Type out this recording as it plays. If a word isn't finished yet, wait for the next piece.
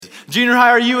Junior high,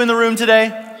 are you in the room today?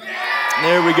 Yeah.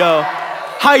 There we go.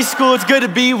 High school, it's good to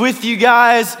be with you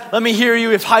guys. Let me hear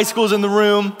you if high school's in the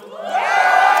room.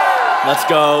 Yeah.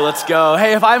 Let's go.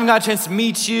 Hey, if I haven't got a chance to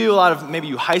meet you, a lot of maybe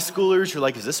you high schoolers, you're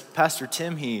like, is this Pastor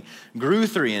Tim? He grew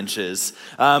 3 inches.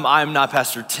 I'm not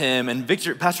Pastor Tim, and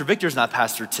Pastor Victor's not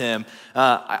Pastor Tim.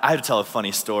 I have to tell a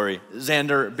funny story.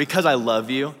 Xander, because I love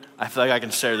you, I feel like I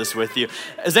can share this with you.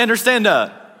 Xander, stand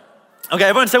up. Okay,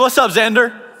 everyone say, what's up,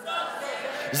 Xander?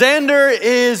 Xander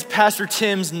is Pastor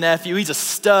Tim's nephew. He's a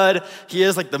stud. He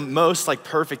has like the most like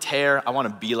perfect hair. I want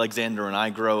to be like Xander when I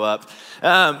grow up.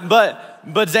 But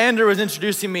Xander was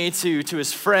introducing me to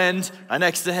his friend right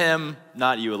next to him.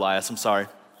 Not you, Elias. I'm sorry.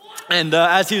 And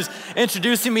as he was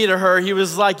introducing me to her, he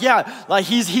was like, "Yeah, like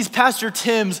he's Pastor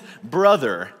Tim's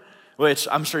brother." Which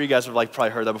I'm sure you guys have like probably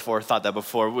heard that before, thought that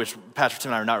before, which Pastor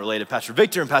Tim and I are not related. Pastor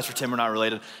Victor and Pastor Tim are not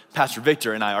related. Pastor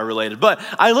Victor and I are related. But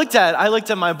I looked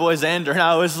at my boy Xander and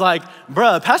I was like,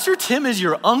 bruh, Pastor Tim is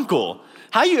your uncle.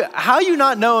 How you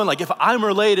not knowing like if I'm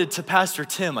related to Pastor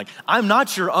Tim? Like I'm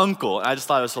not your uncle. And I just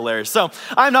thought it was hilarious. So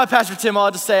I'm not Pastor Tim. I'll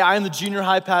have to say I am the junior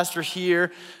high pastor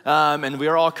here. And we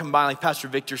are all combined, like Pastor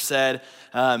Victor said.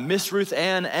 Miss Ruth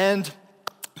Ann and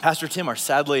Pastor Tim are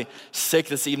sadly sick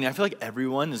this evening. I feel like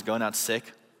everyone is going out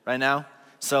sick right now.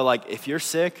 So like if you're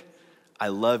sick, I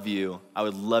love you. I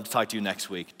would love to talk to you next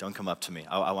week. Don't come up to me.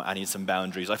 I need some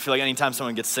boundaries. I feel like anytime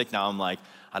someone gets sick now, I'm like,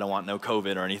 I don't want no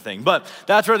COVID or anything. But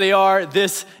that's where they are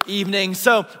this evening.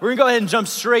 So we're going to go ahead and jump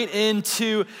straight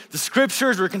into the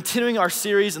scriptures. We're continuing our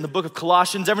series in the book of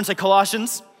Colossians. Everyone say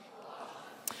Colossians.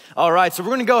 All right, so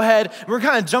we're gonna go ahead, we're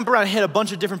gonna kind of jump around and hit a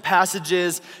bunch of different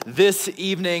passages this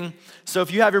evening. So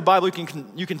if you have your Bible,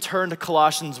 you can turn to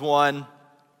Colossians 1.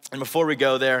 And before we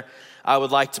go there, I would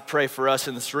like to pray for us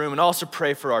in this room and also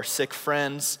pray for our sick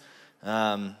friends.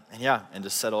 And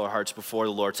just settle our hearts before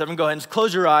the Lord. So everyone go ahead and just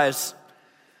close your eyes.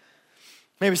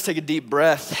 Maybe just take a deep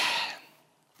breath.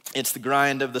 It's the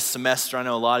grind of the semester. I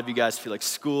know a lot of you guys feel like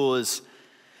school is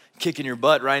kicking your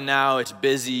butt right now. It's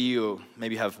busy. You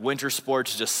maybe have winter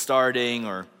sports just starting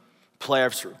or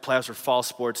playoffs or fall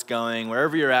sports going.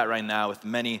 Wherever you're at right now with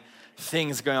many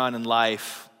things going on in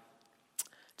life,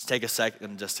 just take a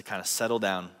second just to kind of settle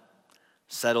down,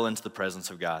 settle into the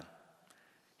presence of God.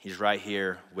 He's right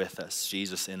here with us,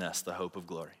 Jesus in us, the hope of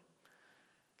glory.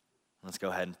 Let's go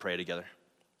ahead and pray together.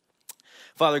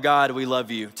 Father God, we love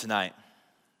you tonight.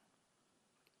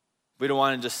 We don't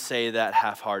want to just say that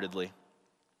half-heartedly.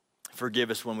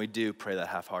 Forgive us when we do pray that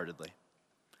half-heartedly.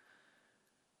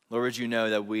 Lord, you know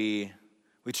that we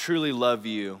truly love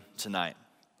you tonight.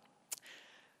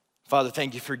 Father,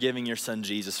 thank you for giving your son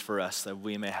Jesus for us that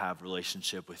we may have a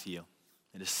relationship with you.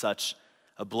 It is such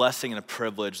a blessing and a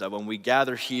privilege that when we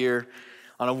gather here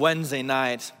on a Wednesday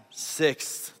night,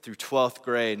 6th through 12th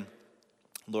grade,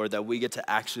 Lord, that we get to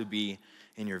actually be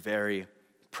in your very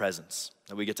presence,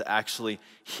 that we get to actually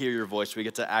hear your voice, we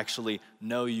get to actually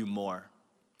know you more.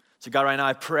 So God, right now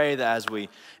I pray that as we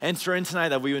enter in tonight,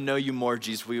 that we would know you more,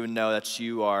 Jesus. We would know that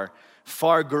you are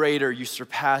far greater, you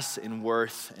surpass in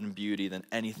worth and beauty than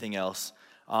anything else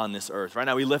on this earth. Right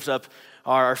now we lift up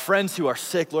our friends who are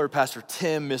sick, Lord, Pastor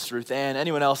Tim, Miss Ruth Ann,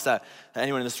 anyone else that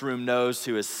anyone in this room knows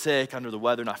who is sick, under the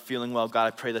weather, not feeling well. God,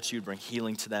 I pray that you would bring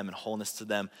healing to them and wholeness to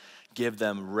them, give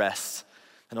them rest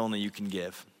that only you can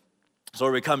give. So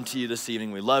Lord, we come to you this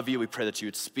evening. We love you. We pray that you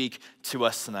would speak to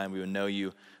us tonight. We would know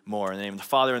you more. In the name of the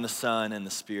Father and the Son and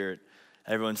the Spirit.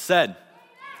 Everyone said,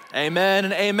 amen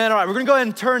and amen. All right, we're going to go ahead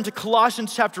and turn to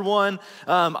Colossians chapter 1.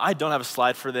 I don't have a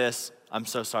slide for this. I'm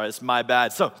so sorry. It's my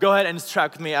bad. So go ahead and just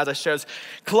track with me as I share this.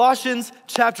 Colossians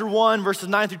chapter 1, verses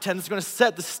 9 through 10. This is going to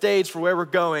set the stage for where we're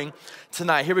going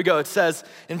tonight. Here we go. It says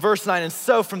in verse 9, and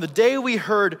so from the day we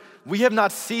heard, we have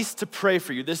not ceased to pray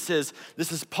for you. This is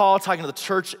Paul talking to the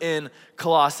church in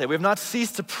Colossae. We have not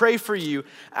ceased to pray for you,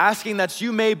 asking that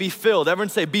you may be filled. Everyone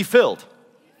say, be filled.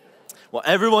 Well,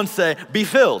 everyone say, be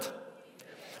filled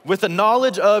with the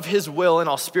knowledge of his will and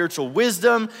all spiritual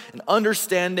wisdom and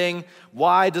understanding.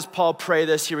 Why does Paul pray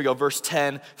this? Here we go, verse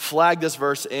 10. Flag this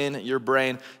verse in your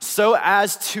brain. So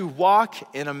as to walk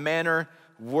in a manner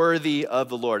worthy of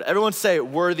the Lord. Everyone say,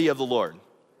 worthy of the Lord.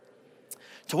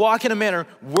 To walk in a manner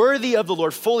worthy of the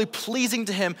Lord, fully pleasing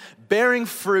to him, bearing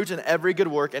fruit in every good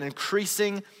work and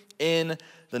increasing in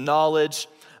the knowledge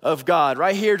of God.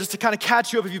 Right here, just to kind of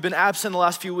catch you up if you've been absent the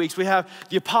last few weeks, we have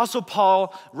the Apostle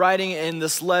Paul writing in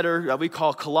this letter that we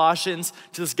call Colossians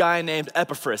to this guy named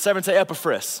Epaphras. Everyone say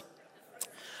Epaphras.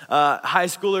 High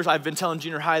schoolers, I've been telling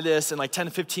junior high this, in like 10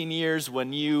 to 15 years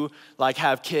when you like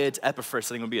have kids, Epaphras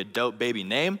I think would be a dope baby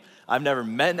name. I've never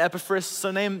met an Epaphras,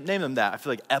 so name them that. I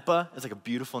feel like Epa is like a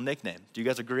beautiful nickname. Do you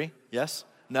guys agree? Yes?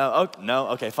 No? Oh, no?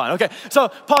 Okay, fine. Okay, so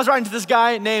Paul's writing to this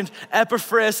guy named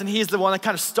Epaphras, and he's the one that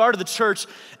kind of started the church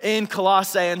in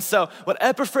Colossae. And so what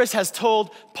Epaphras has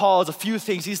told Paul is a few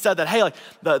things. He said that, hey, like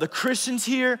the Christians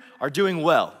here are doing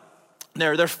well.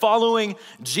 They're following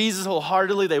Jesus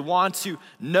wholeheartedly. They want to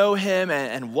know him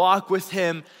and walk with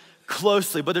him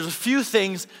closely. But there's a few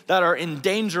things that are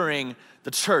endangering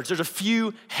the church. There's a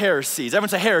few heresies. Everyone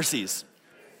say heresies.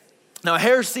 Now, a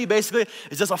heresy basically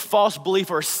is just a false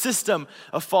belief or a system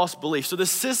of false beliefs. So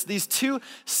these two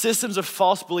systems of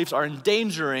false beliefs are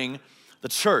endangering the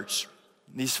church.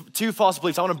 These two false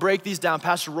beliefs, I want to break these down.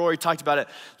 Pastor Rory talked about it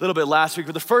a little bit last week.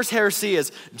 But the first heresy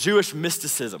is Jewish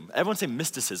mysticism. Everyone say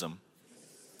mysticism.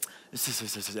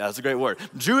 That's a great word.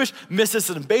 Jewish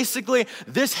mysticism. Basically,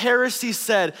 this heresy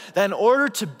said that in order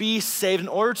to be saved, in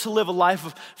order to live a life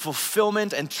of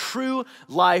fulfillment and true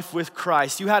life with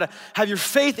Christ, you had to have your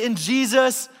faith in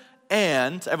Jesus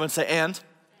and, everyone say and,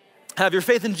 have your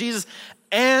faith in Jesus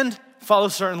and follow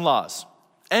certain laws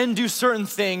and do certain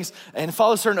things and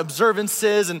follow certain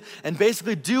observances and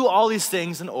basically do all these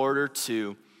things in order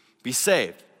to be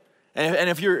saved. And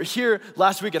if you're here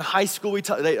last week in high school,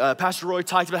 Pastor Roy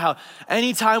talked about how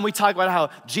anytime we talk about how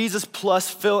Jesus plus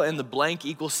fill in the blank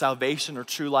equals salvation or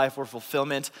true life or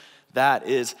fulfillment, that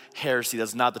is heresy.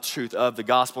 That's not the truth of the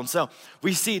gospel. And so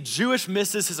we see Jewish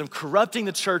mysticism corrupting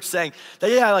the church, saying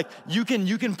that, yeah, like you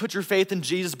can put your faith in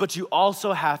Jesus, but you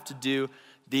also have to do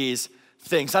these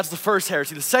things. That's the first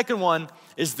heresy. The second one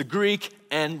is the Greek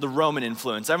and the Roman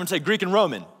influence. Everyone say Greek and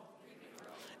Roman.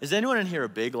 Is anyone in here a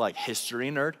big like history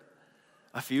nerd?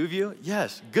 A few of you?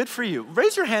 Yes, good for you.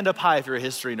 Raise your hand up high if you're a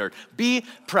history nerd. Be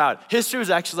proud. History was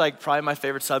actually like probably my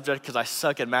favorite subject because I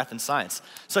suck at math and science.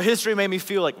 So history made me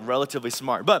feel like relatively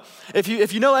smart. But if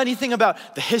you know anything about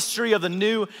the history of the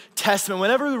New Testament,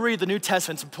 whenever we read the New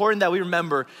Testament, it's important that we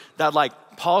remember that like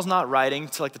Paul's not writing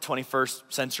to like the 21st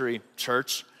century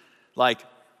church. Like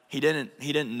he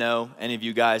didn't know any of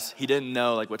you guys. He didn't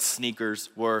know like what sneakers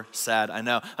were. Sad, I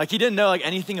know. Like he didn't know like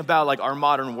anything about like our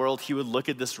modern world. He would look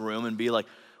at this room and be like,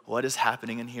 what is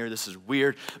happening in here? This is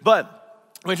weird. But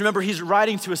remember, he's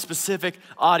writing to a specific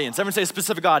audience. Everyone say a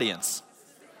specific audience.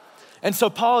 And so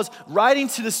Paul is writing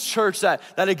to this church that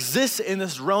exists in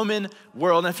this Roman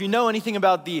world. And if you know anything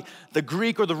about the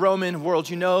Greek or the Roman world,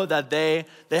 you know that they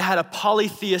had a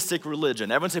polytheistic religion.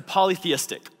 Everyone say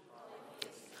polytheistic.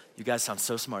 You guys sound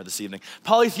so smart this evening.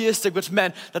 Polytheistic, which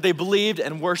meant that they believed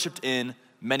and worshiped in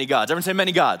many gods. Everyone say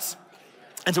many gods.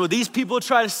 And so what these people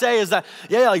try to say is that,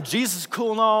 yeah, like Jesus is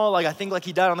cool and all. Like I think like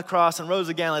he died on the cross and rose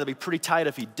again. Like that'd be pretty tight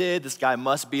if he did. This guy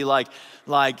must be like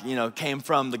came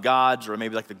from the gods or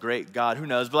maybe like the great God. Who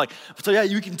knows? But like, so yeah,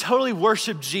 you can totally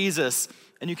worship Jesus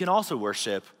and you can also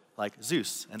worship like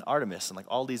Zeus and Artemis and like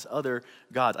all these other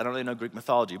gods. I don't really know Greek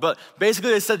mythology, but basically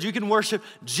they said you can worship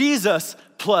Jesus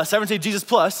plus, everyone say Jesus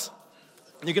plus.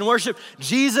 You can worship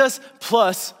Jesus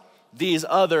plus these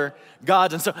other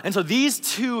gods. And so these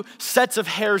two sets of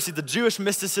heresy, the Jewish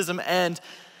mysticism and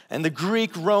the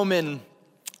Greek Roman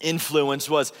influence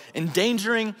was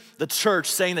endangering the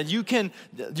church, saying that you can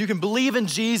believe in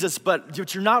Jesus,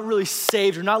 but you're not really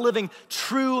saved. You're not living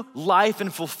true life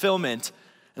and fulfillment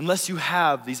unless you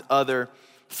have these other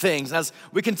things. As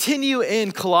we continue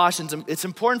in Colossians, it's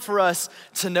important for us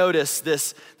to notice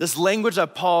this language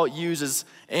that Paul uses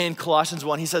in Colossians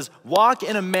 1. He says, walk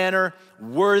in a manner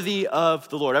worthy of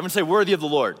the Lord. Everyone say worthy of the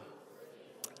Lord.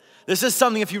 This is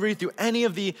something, if you read through any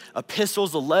of the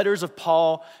epistles, the letters of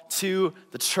Paul to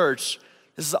the church,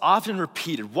 this is often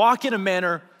repeated. Walk in a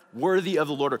manner worthy of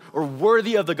the Lord or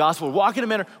worthy of the gospel. Walk in a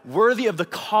manner worthy of the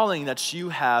calling that you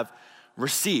have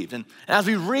received. And as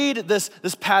we read this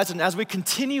passage, and as we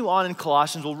continue on in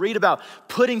Colossians, we'll read about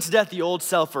putting to death the old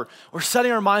self or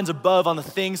setting our minds above on the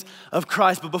things of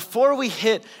Christ. But before we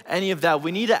hit any of that,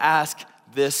 we need to ask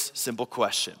this simple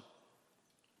question.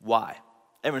 Why?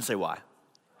 Everyone say why.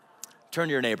 Turn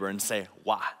to your neighbor and say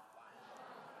why.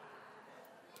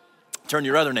 Turn to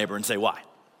your other neighbor and say why.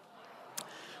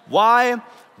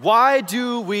 Why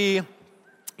do we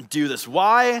do this?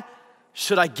 Why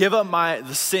should I give up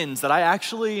the sins that I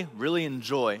actually really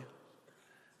enjoy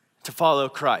to follow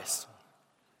Christ?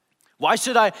 Why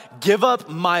should I give up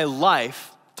my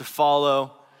life to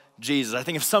follow Jesus? I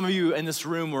think if some of you in this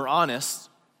room were honest,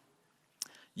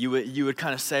 you would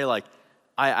kind of say like,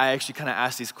 I actually kind of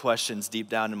ask these questions deep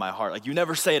down in my heart. Like you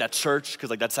never say it at church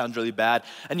because like that sounds really bad.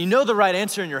 And you know the right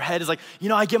answer in your head is like,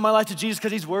 I give my life to Jesus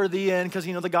because he's worthy and because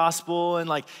the gospel and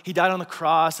like he died on the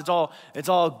cross. It's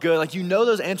all good. Like you know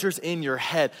those answers in your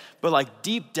head. But like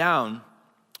deep down,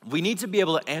 we need to be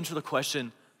able to answer the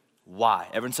question, why?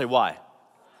 Everyone say why.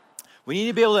 We need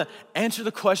to be able to answer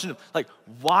the question of like,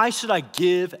 why should I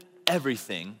give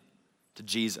everything to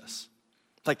Jesus.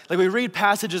 Like we read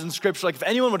passages in scripture, like if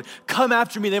anyone would come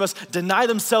after me, they must deny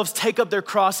themselves, take up their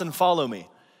cross and follow me.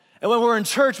 And when we're in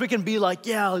church, we can be like,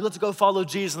 yeah, let's go follow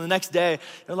Jesus. And the next day,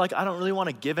 they're like, I don't really want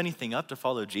to give anything up to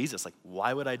follow Jesus. Like,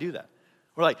 why would I do that?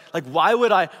 Or like why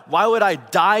would I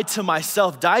die to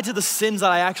myself, die to the sins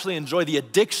that I actually enjoy, the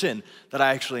addiction that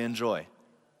I actually enjoy?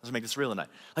 Let's make this real tonight.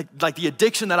 Like the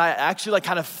addiction that I actually like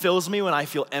kind of fills me when I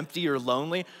feel empty or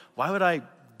lonely. Why would I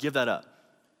give that up?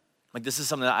 Like this is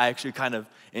something that I actually kind of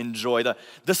enjoy.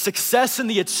 The success and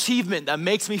the achievement that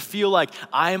makes me feel like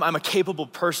I'm a capable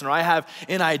person or I have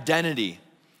an identity.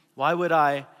 Why would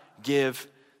I give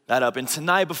that up? And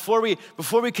tonight, before we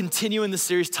continue in this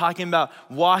series talking about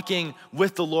walking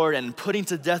with the Lord and putting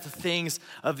to death the things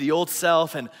of the old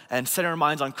self and setting our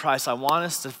minds on Christ, I want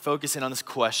us to focus in on this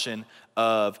question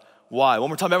of why. One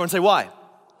more time, everyone say why.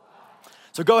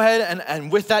 So go ahead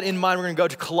and with that in mind, we're gonna go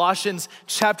to Colossians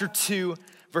chapter 2,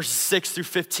 verses 6 through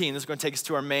 15. This is going to take us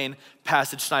to our main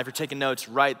passage tonight. If you're taking notes,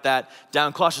 write that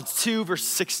down. Colossians 2, verse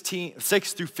 6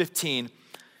 through 15.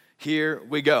 Here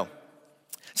we go.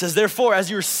 It says, therefore, as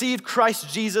you received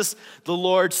Christ Jesus the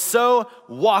Lord, so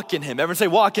walk in him. Everyone say,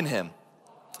 walk in him.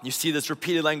 You see this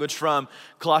repeated language from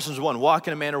Colossians 1. Walk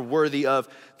in a manner worthy of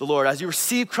the Lord. As you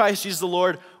receive Christ Jesus the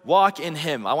Lord, walk in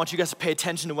him. I want you guys to pay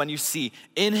attention to when you see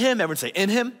in him. Everyone say, in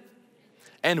him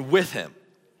and with him.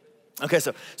 Okay,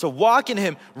 so walk in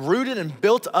him, rooted and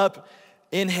built up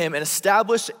in him and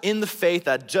established in the faith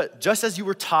that just as you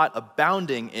were taught,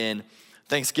 abounding in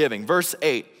thanksgiving. Verse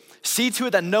 8, see to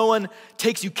it that no one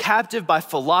takes you captive by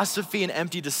philosophy and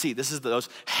empty deceit. This is those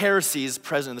heresies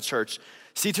present in the church.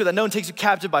 See to it that no one takes you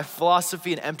captive by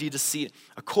philosophy and empty deceit,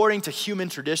 according to human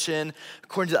tradition,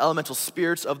 according to the elemental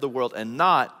spirits of the world, and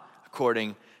not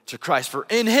according to Christ. For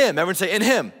in him, everyone say in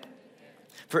him.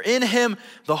 For in him,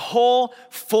 the whole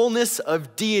fullness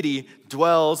of deity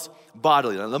dwells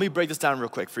bodily. Now, let me break this down real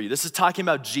quick for you. This is talking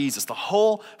about Jesus. The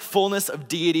whole fullness of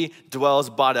deity dwells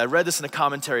bodily. I read this in a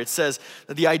commentary. It says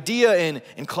that the idea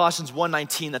in Colossians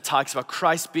 1:19 that talks about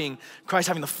Christ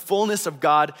having the fullness of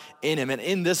God in him. And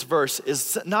in this verse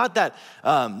is not that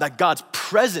God's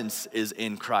presence is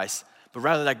in Christ, but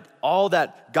rather that all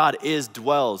that God is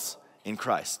dwells in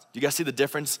Christ. Do you guys see the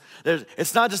difference?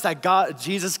 It's not just that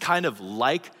Jesus kind of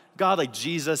like God, like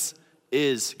Jesus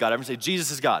is God. Everyone say, Jesus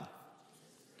is God.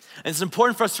 And it's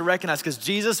important for us to recognize because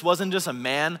Jesus wasn't just a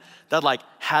man that like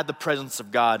had the presence of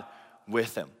God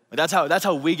with him. Like that's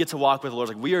how we get to walk with the Lord.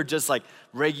 Like we are just like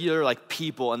regular like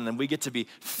people, and then we get to be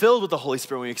filled with the Holy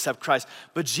Spirit when we accept Christ.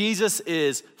 But Jesus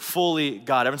is fully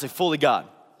God. Everyone say, fully God.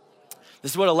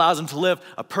 This is what allows him to live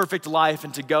a perfect life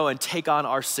and to go and take on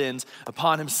our sins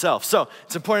upon himself. So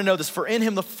it's important to know this. For in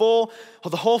him the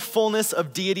whole fullness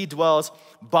of deity dwells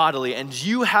bodily, and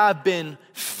you have been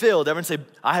filled. Everyone say,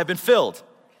 I have been filled.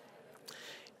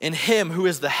 In him who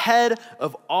is the head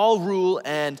of all rule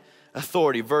and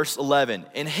authority. Verse 11,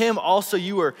 in him also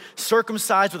you were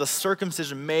circumcised with a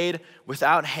circumcision made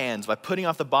without hands by putting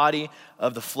off the body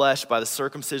of the flesh by the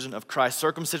circumcision of Christ.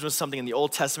 Circumcision was something in the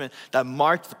Old Testament that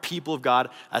marked the people of God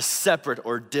as separate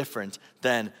or different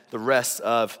than the rest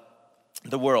of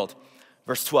the world.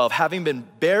 Verse 12, having been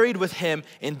buried with him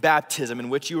in baptism, in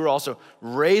which you were also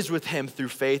raised with him through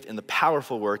faith in the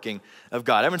powerful working of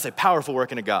God. Everyone say powerful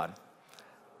working of God.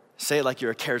 Say it like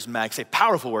you're a charismatic. Say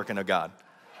powerful working of God.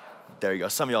 There you go.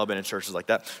 Some of y'all have been in churches like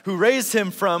that. Who raised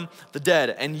him from the dead.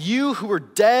 And you who were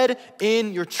dead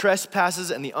in your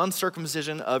trespasses and the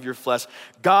uncircumcision of your flesh,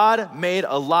 God made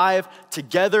alive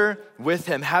together with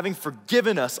him, having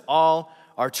forgiven us all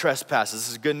our trespasses.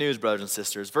 This is good news, brothers and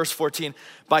sisters. Verse 14,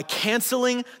 by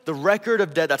canceling the record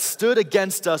of debt that stood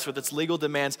against us with its legal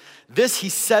demands, this he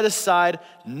set aside,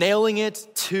 nailing it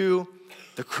to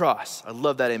the cross. I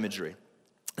love that imagery.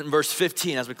 In verse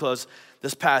 15, as we close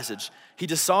this passage, he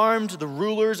disarmed the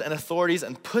rulers and authorities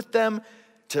and put them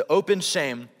to open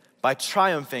shame by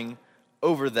triumphing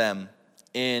over them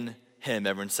in him.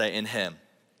 Everyone say, in him.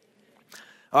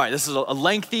 All right, this is a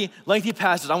lengthy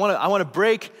passage. I want to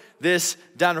break this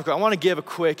down real quick. I want to give a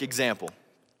quick example.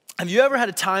 Have you ever had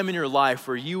a time in your life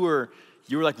where you were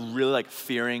like really like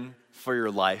fearing for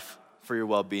your life, for your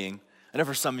well-being? I know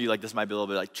for some of you, like this might be a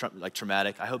little bit like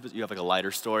traumatic. I hope that you have like a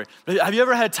lighter story. But have you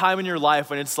ever had a time in your life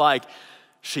when it's like,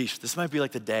 sheesh, this might be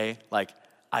like the day like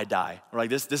I die, or like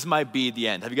this might be the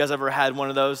end? Have you guys ever had one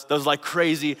of those like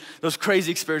crazy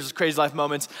experiences, crazy life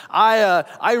moments?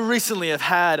 I recently have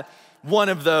had one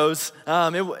of those.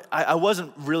 I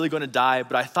wasn't really going to die,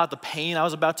 but I thought the pain I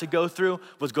was about to go through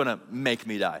was going to make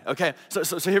me die. Okay,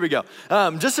 so here we go.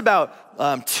 Just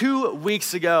about 2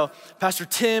 weeks ago, Pastor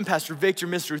Tim, Pastor Victor,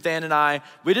 Miss Ruth Ann, and I,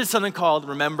 we did something called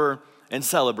Remember and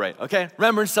celebrate, okay?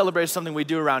 Remember and celebrate is something we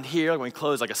do around here, like when we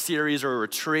close like a series or a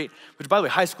retreat, which by the way,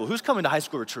 high school, who's coming to high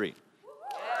school retreat?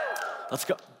 Let's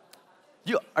go.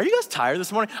 Are you guys tired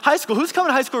this morning? High school, who's coming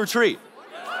to high school retreat?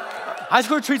 High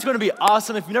school retreat's gonna be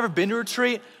awesome. If you've never been to a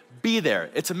retreat, be there.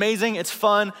 It's amazing, it's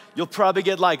fun. You'll probably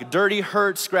get like dirty,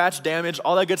 hurt, scratch, damage,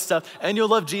 all that good stuff, and you'll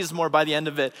love Jesus more by the end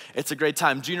of it. It's a great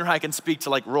time. Junior high can speak to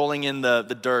like rolling in the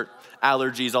dirt,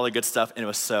 allergies, all the good stuff, and it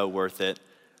was so worth it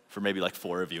for maybe like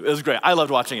 4 of you. It was great. I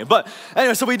loved watching it. But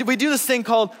anyway, so we do this thing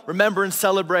called Remember and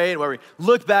Celebrate, where we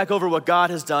look back over what God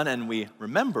has done and we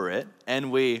remember it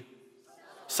and we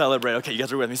celebrate. Okay, you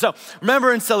guys are with me. So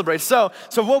remember and celebrate. So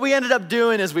what we ended up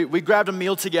doing is we grabbed a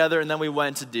meal together and then we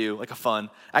went to do like a fun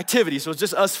activity. So it's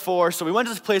just us 4. So we went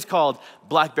to this place called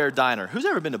Black Bear Diner. Who's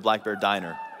ever been to Black Bear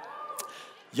Diner?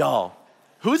 Y'all,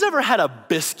 who's ever had a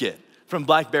biscuit from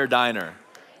Black Bear Diner?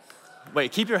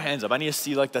 Wait, keep your hands up. I need to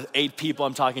see like the 8 people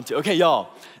I'm talking to. Okay, y'all,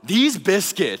 these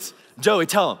biscuits, Joey,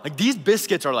 tell them, like these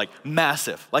biscuits are like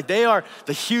massive. Like they are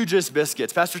the hugest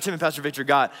biscuits. Pastor Tim and Pastor Victor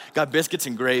got biscuits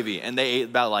and gravy and they ate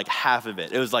about like half of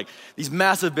it. It was like these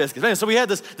massive biscuits. Anyway, so we had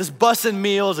this bussin'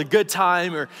 meal. It was a good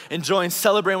time. We were enjoying,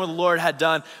 celebrating what the Lord had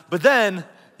done. But then,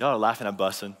 y'all are laughing at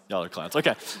bussin'. Y'all are clowns.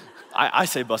 Okay, I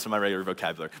say bussin' in my regular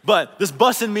vocabulary. But this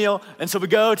bussin' meal, and so we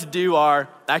go to do our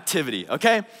activity,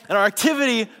 okay? And our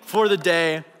activity for the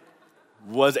day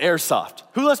was airsoft.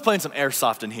 Who loves playing some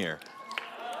airsoft in here?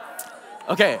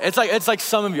 Okay, it's like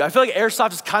some of you. I feel like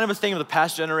airsoft is kind of a thing of the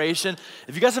past generation.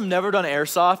 If you guys have never done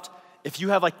airsoft, if you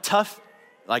have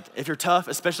if you're tough,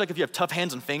 especially like if you have tough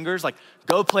hands and fingers, like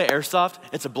go play airsoft.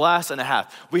 It's a blast and a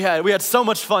half. We had so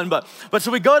much fun, but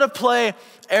so we go to play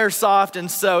airsoft,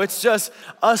 and so it's just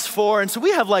us 4, and so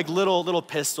we have like little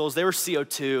pistols. They were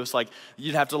CO2, so like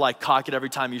you'd have to like cock it every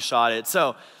time you shot it.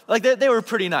 So like they were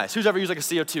pretty nice. Who's ever used like a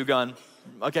CO2 gun?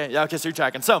 Okay, yeah, okay, so you're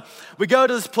tracking. So we go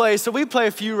to this place, so we play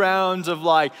a few rounds of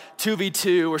like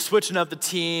 2v2. We're switching up the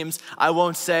teams. I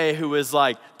won't say who is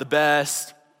like the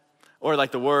best or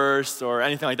like the worst or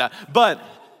anything like that. But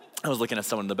I was looking at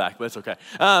someone in the back, but it's okay.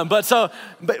 But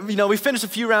you know, we finished a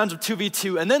few rounds of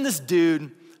 2v2, and then this dude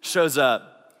shows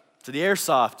up to the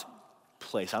airsoft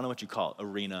place. I don't know what you call it,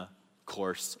 arena,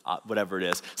 course, whatever it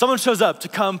is. Someone shows up to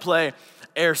come play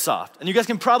airsoft. And you guys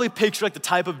can probably picture like the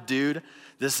type of dude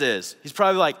this is. He's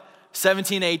probably like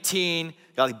 17, 18,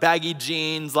 got like baggy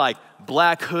jeans, like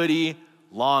black hoodie,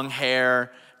 long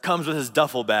hair, comes with his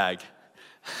duffel bag.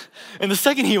 And the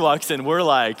second he walks in, we're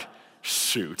like,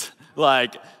 shoot.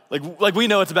 Like we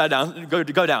know it's about to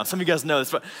go down. Some of you guys know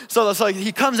this. But so it's like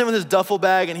he comes in with his duffel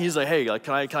bag and he's like, hey, like,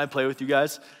 can I play with you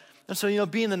guys? And so, you know,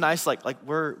 being the nice, like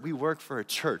we work for a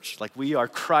church. Like we are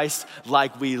Christ,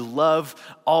 like we love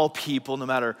all people, no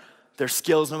matter their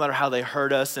skills, no matter how they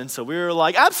hurt us. And so we were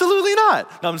like, absolutely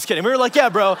not. No, I'm just kidding. We were like, yeah,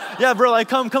 bro, like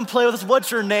come play with us.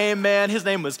 What's your name, man? His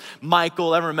name was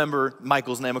Michael. I don't remember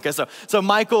Michael's name. Okay, so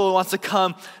Michael wants to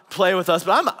come play with us.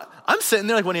 But I'm sitting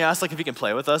there like when he asked like if he can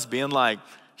play with us, being like,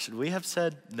 should we have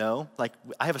said no? Like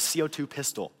I have a CO2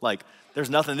 pistol. Like there's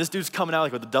nothing. This dude's coming out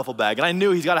like with a duffel bag. And I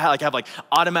knew he's got to have like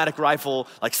automatic rifle,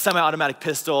 like semi-automatic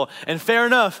pistol. And fair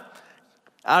enough,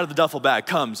 out of the duffel bag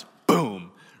comes,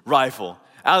 boom, rifle.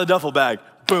 Out of the duffel bag,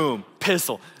 boom,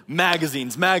 pistol,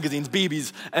 magazines,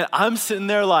 BBs. And I'm sitting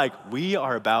there like, we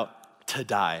are about to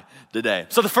die today.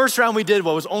 So the first round we did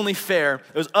what was only fair.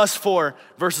 It was us 4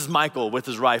 versus Michael with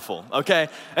his rifle, okay?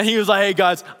 And he was like, hey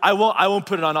guys, I won't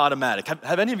put it on automatic.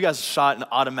 Have any of you guys shot an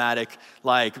automatic,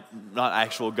 like, not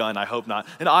actual gun, I hope not,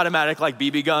 an automatic like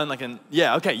BB gun?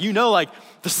 Yeah, okay, you know like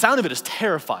the sound of it is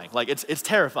terrifying. Like it's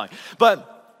terrifying.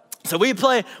 But so we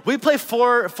play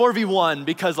 4v1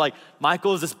 because like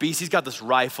Michael is this beast, he's got this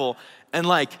rifle, and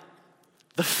like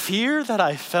the fear that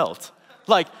I felt,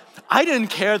 like I didn't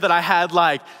care that I had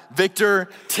like Victor,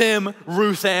 Tim,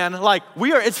 Ruth Ann, like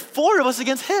it's 4 of us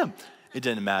against him. It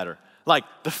didn't matter. Like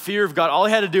the fear of God, all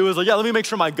I had to do was like, yeah, let me make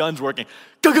sure my gun's working.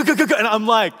 Go. And I'm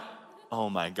like, oh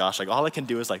my gosh, like all I can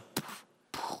do is like,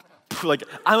 like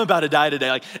I'm about to die today.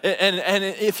 Like, and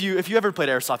if you ever played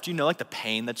airsoft, you know like the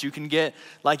pain that you can get.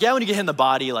 Like, yeah, when you get hit in the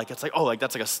body, like it's like, oh, like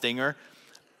that's like a stinger.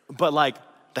 But like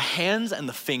the hands and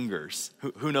the fingers,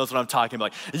 who knows what I'm talking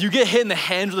about? Like, you get hit in the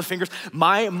hands or the fingers.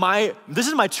 This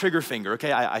is my trigger finger,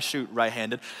 okay? I shoot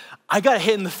right-handed. I got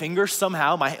hit in the finger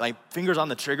somehow, my finger's on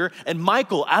the trigger, and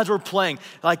Michael, as we're playing,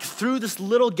 like through this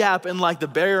little gap in like the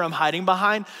barrier I'm hiding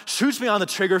behind, shoots me on the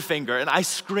trigger finger, and I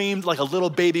screamed like a little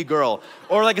baby girl,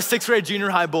 or like a 6th grade junior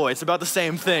high boy. It's about the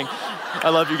same thing. I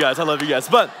love you guys,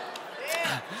 but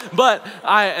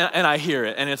I hear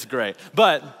it, and it's great.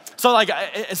 But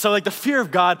the fear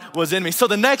of God was in me. So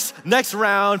the next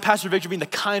round, Pastor Victor, being the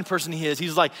kind person he is,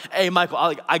 he's like, hey, Michael,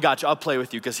 I got you. I'll play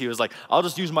with you, because he was like, I'll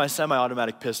just use my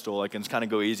semi-automatic pistol, and kind of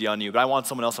go easy on you, but I want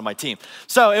someone else on my team.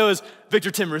 So it was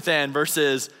Victor, Tim, Ruthann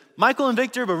versus Michael and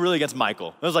Victor, but really against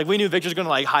Michael. It was like, we knew Victor's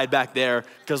gonna hide back there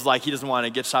because he doesn't want to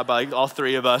get shot by all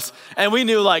three of us. And we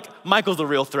knew Michael's the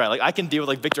real threat. I can deal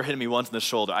with Victor hitting me once in the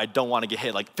shoulder. I don't want to get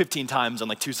hit 15 times in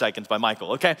 2 seconds by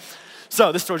Michael, okay?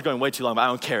 So this story's going way too long, but I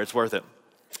don't care, it's worth it.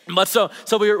 But so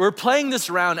we're playing this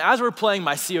round. As we're playing,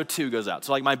 my CO2 goes out.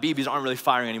 So my BBs aren't really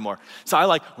firing anymore. So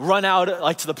I run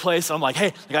out to the place, and I'm like,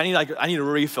 hey, I need a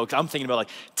refill, because I'm thinking about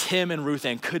Tim and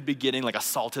Ruthann could be getting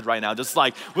assaulted right now, just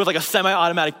with a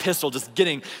semi-automatic pistol, just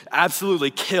getting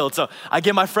absolutely killed. So I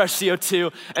get my fresh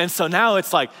CO2, and so now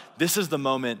it's this is the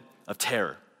moment of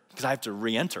terror, because I have to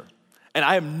re-enter. And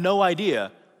I have no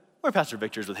idea where Pastor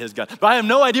Victor is with his gun, but I have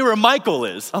no idea where Michael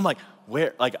is. I'm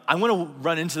where, I'm gonna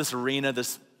run into this arena,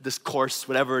 this course,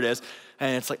 whatever it is,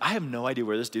 and it's I have no idea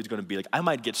where this dude's gonna be. I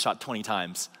might get shot 20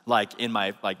 times, in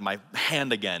my my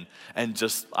hand again, and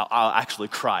just I'll actually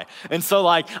cry. And so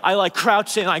I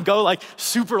crouch in, I go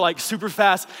super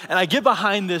fast, and I get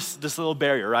behind this little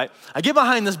barrier, right? I get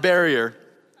behind this barrier.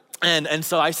 And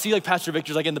so I see Pastor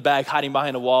Victor's in the back, hiding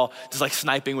behind a wall, just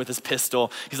sniping with his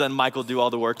pistol. He's letting Michael do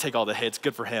all the work, take all the hits.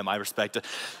 Good for him, I respect it.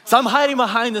 So I'm hiding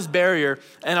behind this barrier,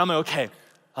 and I'm okay,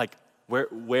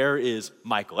 where is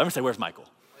Michael? Everyone say, where's Michael?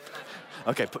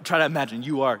 Okay, try to imagine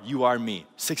you are me,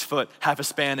 6 foot, half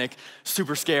Hispanic,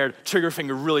 super scared, trigger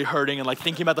finger really hurting, and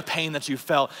thinking about the pain that you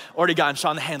felt. Already gotten shot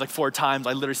in the hand 4 times.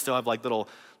 I literally still have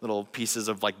little pieces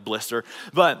of blister,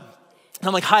 but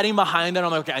I'm hiding behind it.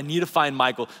 I'm okay, I need to find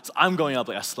Michael. So I'm going up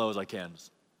as slow as I can.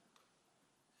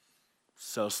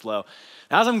 So slow.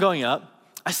 And as I'm going up,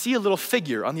 I see a little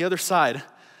figure on the other side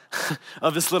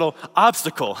of this little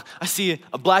obstacle. I see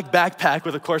a black backpack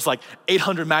with, of course,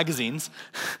 800 magazines,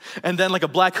 and then a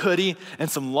black hoodie and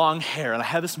some long hair. And I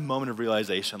have this moment of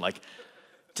realization,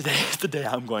 today is the day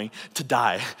I'm going to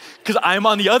die, because I'm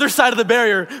on the other side of the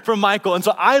barrier from Michael. And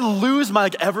so I lose my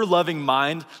ever-loving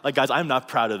mind. Guys, I'm not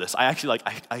proud of this. I actually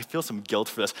I feel some guilt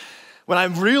for this. When I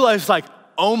realized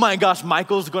oh my gosh,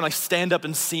 Michael's going to stand up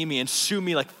and see me and shoot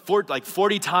me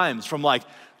 40 times from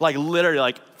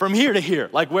literally from here to here.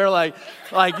 Where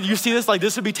you see this,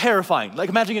 this would be terrifying.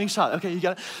 Imagine getting shot. Okay, you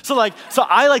got it. So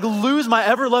I lose my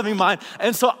ever-loving mind.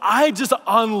 And so I just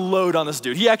unload on this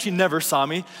dude. He actually never saw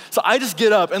me. So I just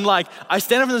get up and I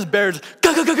stand up in this barrier, just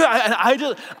go, go, go, go. And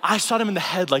I shot him in the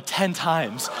head 10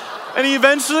 times. And he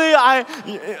eventually,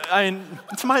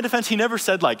 to my defense, he never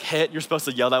said hit. You're supposed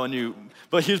to yell that when you,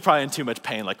 but he was probably in too much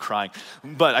pain, crying.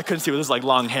 But I couldn't see with his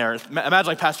long hair.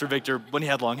 Imagine Pastor Victor when he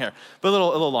had long hair, but a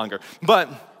little longer. But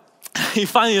he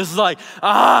finally was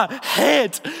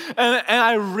hit. And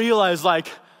I realized I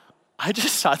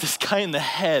just shot this guy in the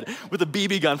head with a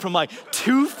BB gun from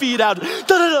 2 feet out.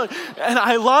 And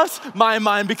I lost my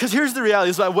mind, because here's the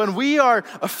reality, is that when we are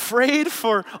afraid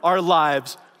for our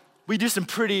lives, we do some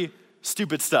pretty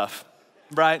stupid stuff,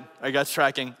 right? Are you guys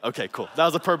tracking? Okay, cool. That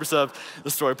was the purpose of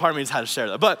the story. Part of me just had to share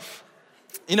that. But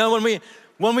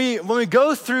when we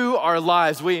go through our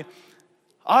lives, we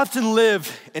often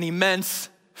live in immense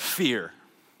fear.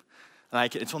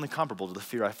 And it's only comparable to the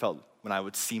fear I felt when I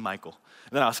would see Michael.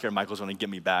 And then I was scared Michael was going to get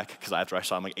me back, because after I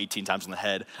shot him 18 times in the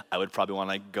head, I would probably want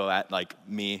to go at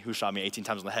me, who shot me 18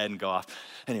 times in the head, and go off.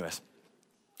 Anyways,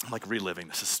 I'm reliving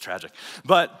this. This is tragic.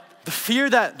 But the fear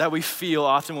that we feel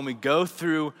often when we go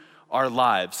through our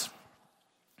lives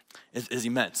is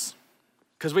immense.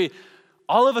 Because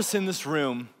all of us in this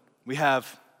room, we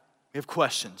have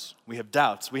questions, we have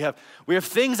doubts, we have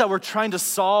things that we're trying to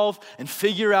solve and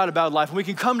figure out about life. And we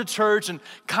can come to church and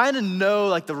kind of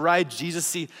know the right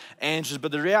Jesus-y answers,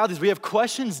 but the reality is we have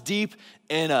questions deep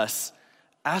in us,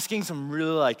 asking some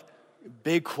really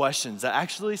big questions that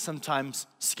actually sometimes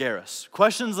scare us.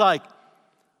 Questions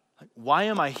why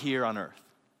am I here on earth?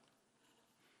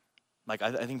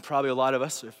 I think probably a lot of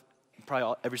us,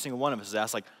 probably every single one of us is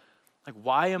asked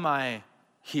why am I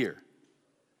here?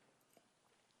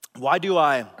 Why do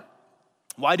I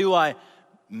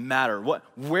matter?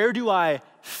 Where do I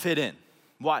fit in?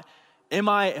 Why am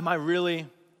I really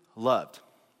loved?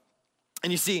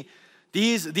 And you see,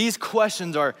 these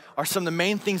questions are some of the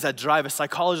main things that drive us.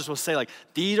 Psychologists will say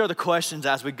these are the questions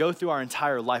as we go through our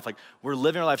entire life. We're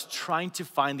living our lives trying to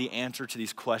find the answer to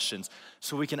these questions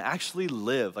so we can actually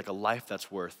live a life that's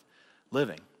worth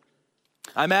living.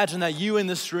 I imagine that you in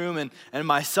this room and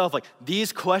myself,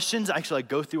 these questions actually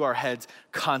go through our heads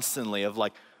constantly of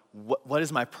what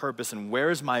is my purpose and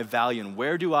where is my value and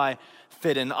where do I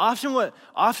fit in? Often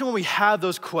when we have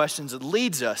those questions, it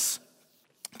leads us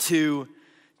to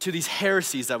to these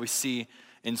heresies that we see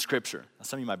in Scripture. Now,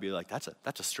 some of you might be like, that's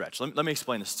a stretch. Let me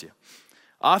explain this to you.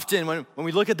 Often when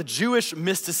we look at the Jewish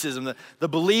mysticism, the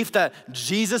belief that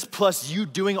Jesus plus you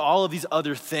doing all of these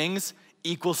other things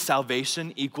equals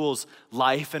salvation, equals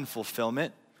life and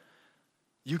fulfillment,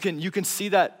 you can see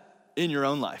that in your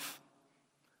own life.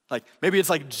 Like maybe it's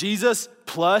like Jesus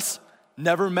plus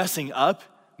never messing up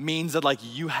means that like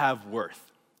you have worth.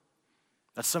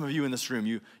 That's some of you in this room,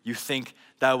 you think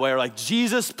that way, or like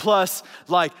Jesus plus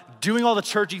like doing all the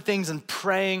churchy things and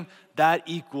praying, that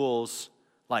equals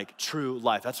like true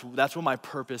life. That's what my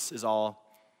purpose is all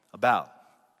about.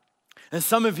 And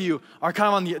some of you are kind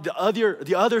of on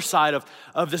the other side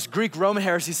of this Greek-Roman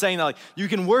heresy, saying that like you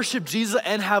can worship Jesus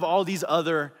and have all these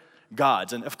other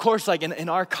gods. And of course, like in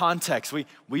our context,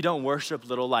 we don't worship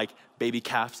little like baby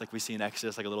calves like we see in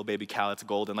Exodus, like a little baby cow that's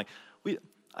golden. Like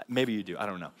maybe you do. I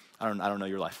don't know. I don't know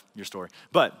your life, your story.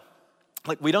 But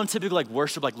like we don't typically like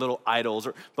worship like little idols.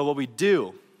 But what we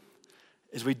do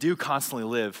is we do constantly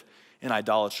live in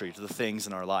idolatry to the things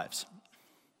in our lives.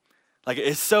 Like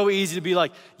it's so easy to be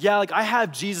like, yeah, like I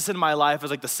have Jesus in my life as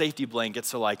like the safety blanket.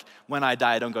 So like when I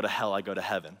die, I don't go to hell, I go to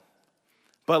heaven.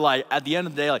 But like at the end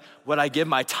of the day, like what I give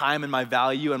my time and my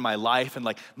value and my life and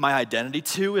like my identity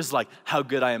to is like how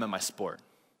good I am at my sport.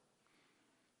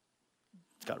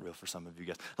 It's got real for some of you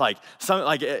guys.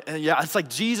 It's like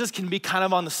Jesus can be kind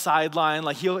of on the sideline.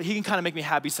 Like he can kind of make me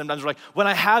happy sometimes. Or like when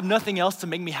I have nothing else to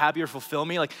make me happy or fulfill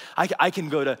me, like I can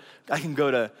go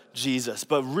to Jesus.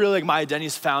 But really, like my identity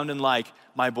is found in like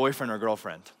my boyfriend or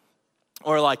girlfriend,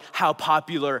 or like how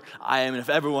popular I am and if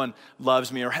everyone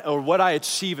loves me, or what I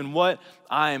achieve and what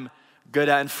I'm good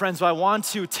at. And friends, what I want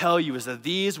to tell you is that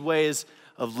these ways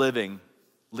of living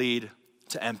lead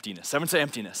to emptiness. Everyone say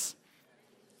emptiness.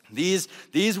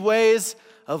 These ways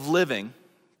of living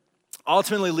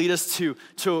ultimately lead us to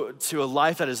a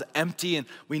life that is empty, and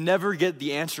we never get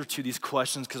the answer to these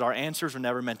questions because our answers are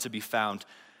never meant to be found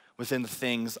within the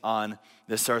things on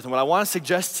this earth. And what I want to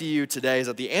suggest to you today is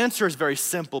that the answer is very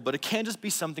simple, but it can't just be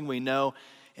something we know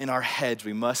in our heads.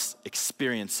 We must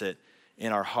experience it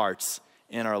in our hearts,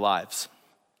 in our lives.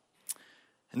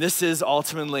 And this is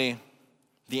ultimately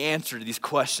the answer to these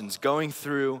questions going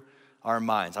through our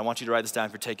minds. I want you to write this down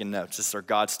if you're taking notes. This is our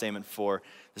God statement for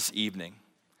this evening.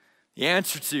 The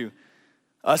answer to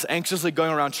us anxiously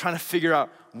going around trying to figure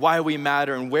out why we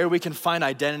matter and where we can find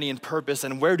identity and purpose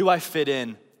and where do I fit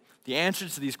in, the answer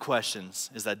to these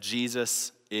questions is that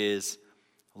Jesus is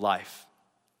life.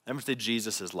 Everyone say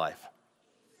Jesus is life.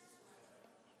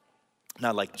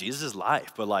 Not like Jesus is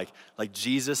life, but like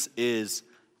Jesus is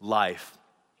life,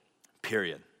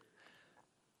 period.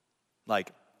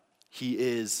 Like he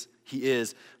is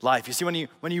life. You see,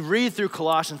 when you read through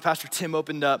Colossians, Pastor Tim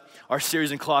opened up our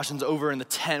series in Colossians over in the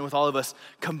tent with all of us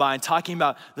combined, talking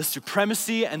about the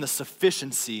supremacy and the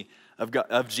sufficiency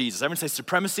of Jesus. Everyone say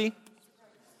supremacy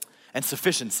and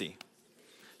sufficiency.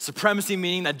 Supremacy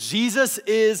meaning that Jesus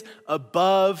is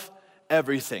above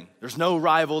everything. There's no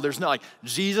rival. There's no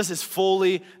Jesus is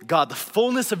fully God. The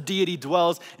fullness of deity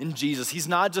dwells in Jesus. He's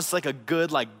not just like a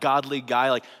good, like godly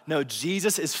guy. No,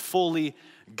 Jesus is fully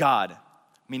God.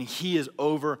 Meaning he is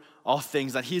over all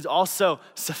things, that he's also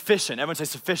sufficient. Everyone say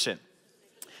sufficient.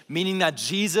 Meaning that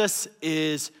Jesus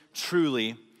is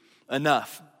truly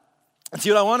enough. And see,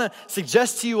 what I want to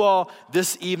suggest to you all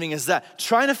this evening is that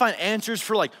trying to find answers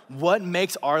for like what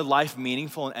makes our life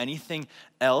meaningful and anything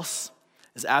else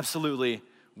is absolutely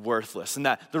worthless. And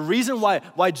that the reason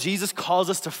why Jesus calls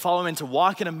us to follow him and to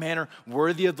walk in a manner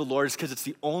worthy of the Lord is because it's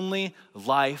the only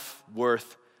life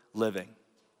worth living.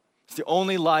 It's the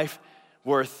only life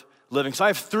worth living. So I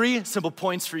have 3 simple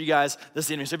points for you guys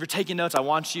this evening. So if you're taking notes, I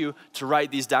want you to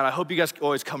write these down. I hope you guys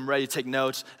always come ready to take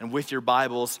notes and with your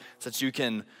Bibles so that you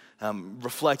can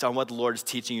reflect on what the Lord is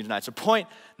teaching you tonight. So point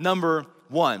number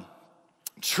 1,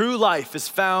 true life is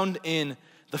found in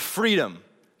the freedom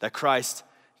that Christ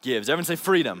gives. Everyone say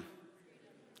freedom.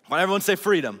 Why don't everyone say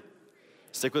freedom?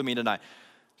 Stick with me tonight.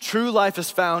 True life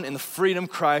is found in the freedom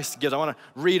Christ gives. I want to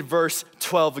read verse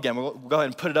 12 again. We'll go ahead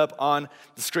and put it up on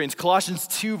the screens. Colossians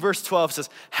 2 verse 12 says,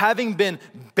 having been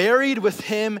buried with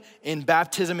him in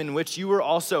baptism, in which you were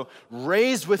also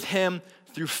raised with him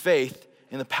through faith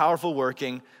in the powerful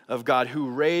working of God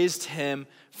who raised him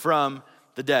from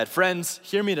the dead. Friends,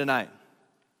 hear me tonight.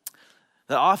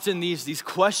 That often these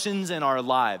questions in our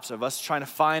lives of us trying to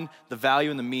find the value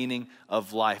and the meaning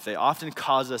of life, they often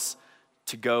cause us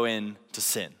to go into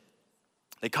sin.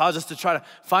 They cause us to try to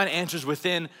find answers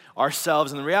within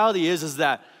ourselves. And the reality is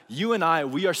that you and I,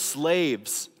 we are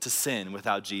slaves to sin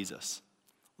without Jesus.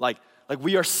 Like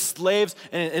we are slaves,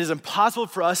 and it is impossible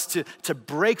for us to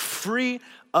break free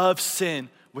of sin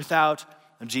without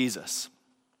Jesus.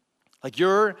 Like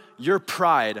your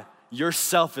pride, your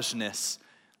selfishness,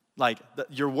 like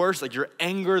your worst, like your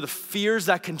anger, the fears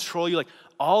that control you, like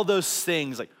all those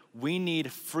things, like we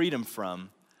need freedom from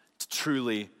to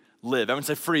truly live. Everyone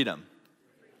say freedom.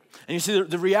 And you see,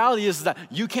 the reality is that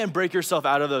you can't break yourself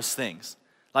out of those things.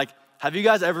 Like, have you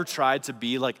guys ever tried to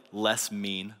be like less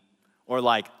mean or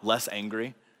like less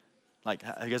angry? Like,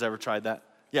 have you guys ever tried that?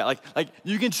 Yeah, like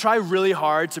you can try really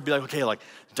hard to be like, okay, like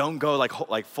don't go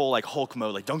like full like Hulk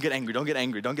mode, like don't get angry.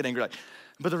 Like,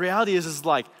 but the reality is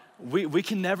like we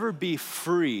can never be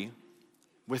free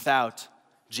without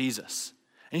Jesus.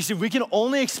 And you see, we can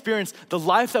only experience the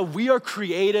life that we are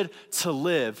created to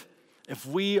live if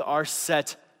we are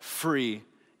set free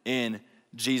in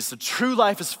Jesus. So true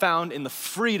life is found in the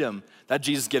freedom that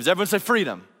Jesus gives. Everyone say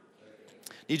freedom.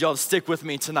 Need y'all to stick with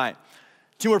me tonight.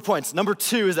 2 more points. Number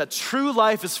 2 is that true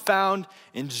life is found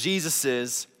in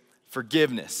Jesus'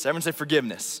 forgiveness. Everyone say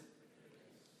forgiveness.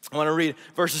 I want to read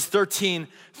verses 13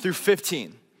 through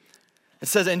 15. It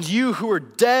says, and you who are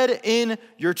dead in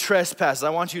your trespasses.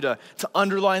 I want you to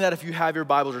underline that if you have your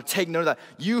Bibles, or take note of that.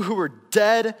 You who are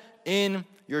dead in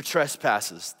your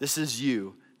trespasses. This is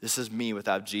you. This is me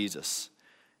without Jesus.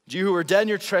 You who are dead in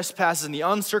your trespasses and the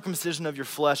uncircumcision of your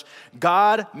flesh,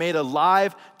 God made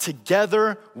alive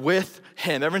together with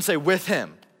him. Everyone say with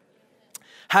him.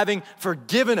 Having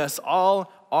forgiven us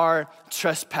all our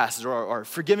trespasses, or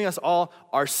forgiving us all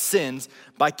our sins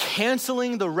by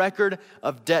canceling the record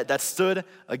of debt that stood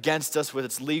against us with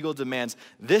its legal demands.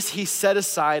 This he set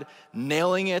aside,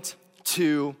 nailing it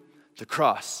to the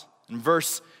cross. In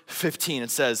verse 15,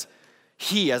 it says,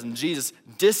 he, as in Jesus,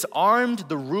 disarmed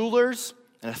the rulers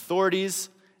and authorities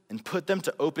and put them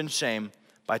to open shame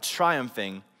by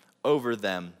triumphing over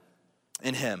them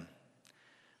in him.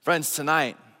 Friends,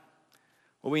 tonight,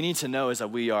 what we need to know is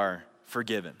that we are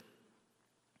forgiven.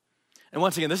 And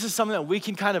once again, this is something that we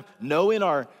can kind of know in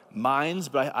our minds,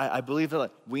 but I believe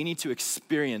that we need to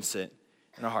experience it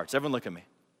in our hearts. Everyone look at me.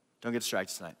 Don't get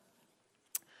distracted tonight.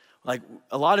 Like,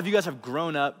 a lot of you guys have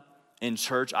grown up in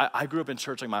church. I grew up in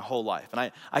church like my whole life.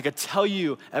 And I could tell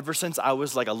you ever since I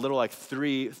was like a little like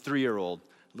three-year-old,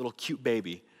 little cute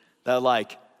baby, that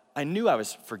like I knew I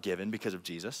was forgiven because of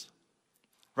Jesus,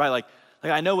 right? Like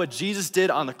I know what Jesus did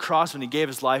on the cross when he gave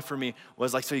his life for me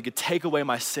was like so he could take away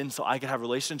my sin so I could have a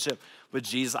relationship with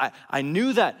Jesus. I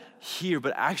knew that here,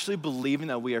 but actually believing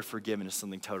that we are forgiven is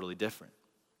something totally different.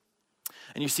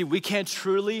 And you see, we can't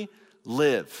truly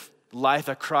live the life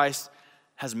that Christ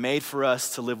has made for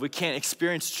us to live. We can't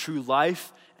experience true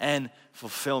life and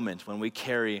fulfillment when we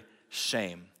carry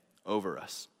shame over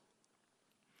us.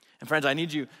 And friends, I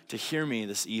need you to hear me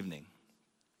this evening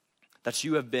that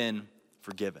you have been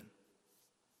forgiven.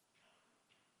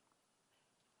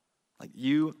 Like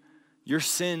your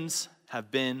sins have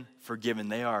been forgiven.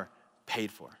 They are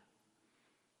paid for.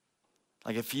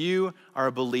 Like if you are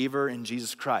a believer in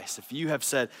Jesus Christ, if you have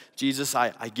said, Jesus,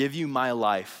 I give you my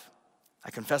life, I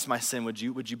confess my sin, would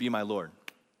you be my Lord?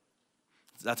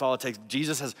 That's all it takes.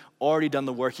 Jesus has already done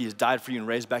the work. He has died for you and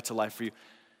raised back to life for you.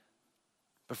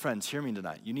 But friends, hear me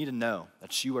tonight. You need to know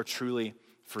that you are truly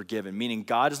forgiven, meaning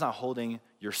God is not holding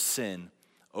your sin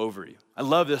over you. I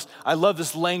love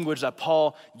this language that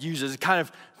Paul uses.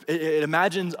 It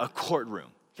imagines a courtroom.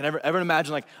 Can ever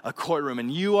imagine like a courtroom,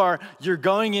 and you're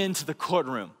going into the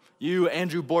courtroom. You,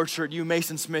 Andrew Borchert, you,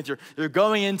 Mason Smith, you're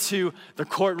going into the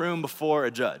courtroom before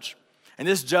a judge. And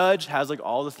this judge has like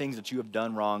all the things that you have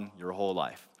done wrong your whole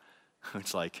life.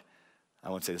 It's like, I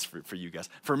won't say this for you guys.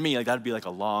 For me, like that'd be like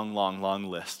a long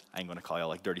list. I ain't gonna call y'all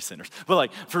like dirty sinners. But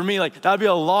like for me, like that'd be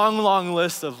a long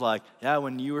list of like, yeah,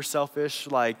 when you were selfish,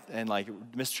 like, and like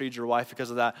mistreated your wife because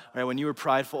of that. Right? When you were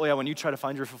prideful, yeah, when you try to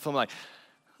find your fulfillment,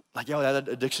 like, yo, that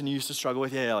addiction you used to struggle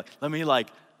with, yeah, let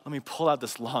me pull out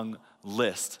this long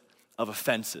list of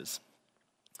offenses.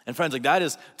 And friends, like that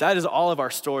is all of our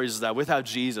stories, is that without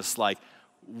Jesus, like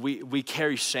we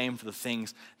carry shame for the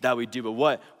things that we do.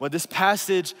 But what this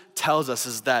passage tells us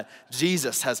is that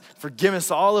Jesus has forgiven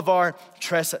us all of our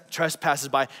trespasses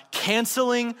by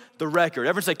canceling the record.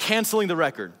 Everyone say canceling the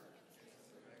record.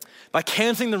 By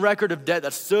canceling the record of debt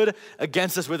that stood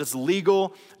against us with its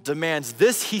legal demands.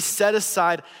 This he set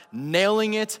aside,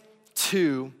 nailing it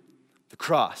to the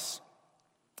cross.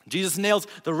 Jesus nails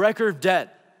the record of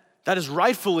debt that is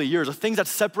rightfully yours, the things that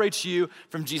separates you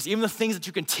from Jesus, even the things that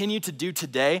you continue to do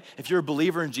today, if you're a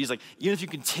believer in Jesus, like even if you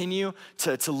continue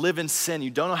to live in sin, you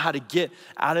don't know how to get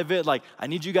out of it, like I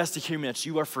need you guys to hear me that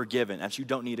you are forgiven, that you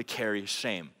don't need to carry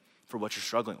shame for what you're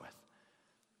struggling with.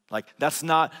 Like, that's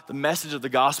not the message of the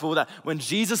gospel. That when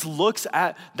Jesus looks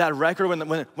at that record,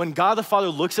 when God the Father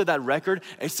looks at that record,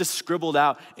 it's just scribbled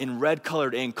out in red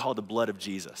colored ink called the blood of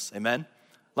Jesus, amen?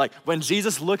 Like, when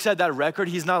Jesus looks at that record,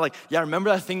 he's not like, yeah, remember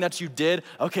that thing that you did?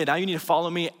 Okay, now you need to follow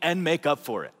me and make up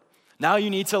for it. Now you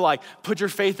need to like put your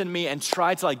faith in me and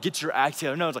try to like get your act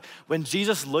together. No, it's like when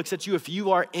Jesus looks at you, if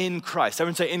you are in Christ,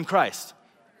 everyone say in Christ,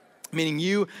 meaning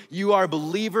you are a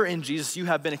believer in Jesus, you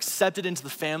have been accepted into the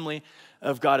family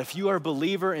of God. If you are a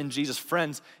believer in Jesus,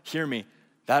 friends, hear me,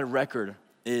 that record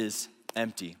is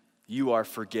empty. You are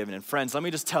forgiven. And friends, let me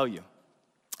just tell you,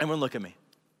 everyone look at me.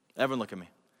 Everyone look at me.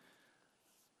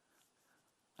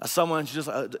 As someone who's just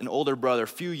an older brother, a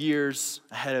few years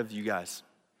ahead of you guys,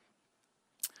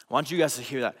 I want you guys to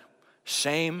hear that.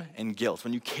 Shame and guilt,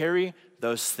 when you carry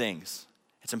those things,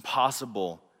 it's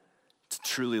impossible to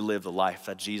truly live the life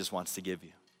that Jesus wants to give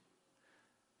you.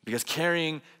 Because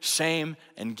carrying shame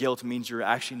and guilt means you're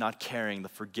actually not carrying the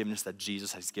forgiveness that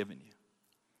Jesus has given you.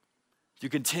 If you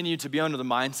continue to be under the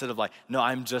mindset of like, no,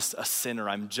 I'm just a sinner.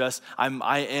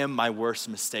 I am my worst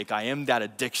mistake. I am that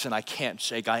addiction I can't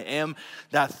shake. I am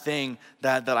that thing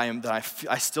that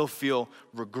I still feel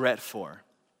regret for.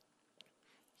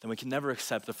 Then we can never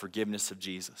accept the forgiveness of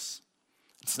Jesus.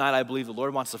 Tonight, I believe the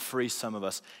Lord wants to free some of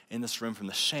us in this room from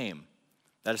the shame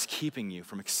that is keeping you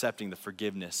from accepting the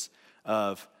forgiveness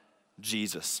of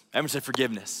Jesus. Everyone say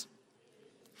forgiveness.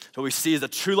 So what we see is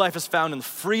that true life is found in the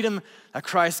freedom that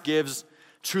Christ gives.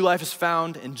 True life is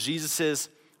found in Jesus'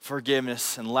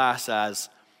 forgiveness. And last, as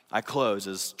I close,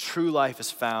 is true life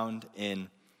is found in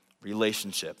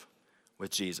relationship with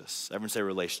Jesus. Everyone say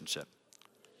relationship.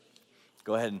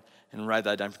 Go ahead and write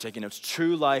that down for taking notes.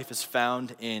 True life is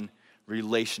found in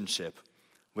relationship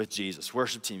with Jesus.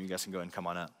 Worship team, you guys can go ahead and come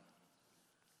on up.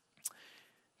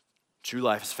 True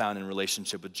life is found in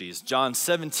relationship with Jesus. John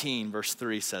 17, verse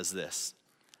 3 says this,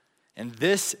 and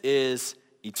this is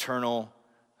eternal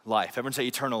life. Everyone say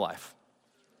eternal life.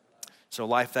 So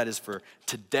life that is for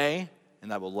today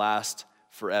and that will last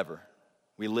forever.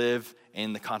 We live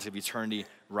in the concept of eternity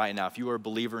right now. If you are a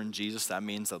believer in Jesus, that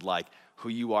means that like who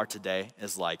you are today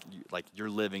is like you're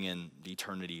living in the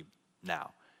eternity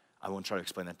now. I won't try to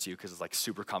explain that to you because it's like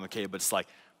super complicated, but it's like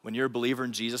when you're a believer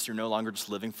in Jesus, you're no longer just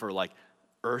living for like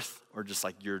earth or just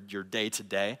like your day to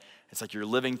day. It's like you're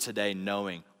living today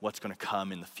knowing what's going to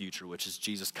come in the future, which is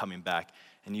Jesus coming back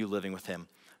and you living with him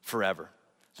forever.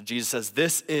 So Jesus says,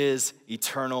 this is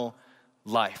eternal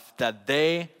life, that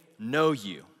they know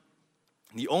you,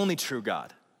 the only true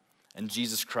God, and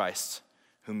Jesus Christ,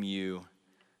 whom you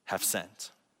have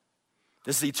sent.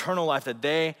 This is eternal life, that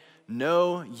they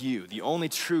know you, the only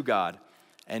true God,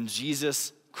 and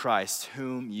Jesus Christ,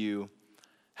 whom you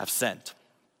have sent.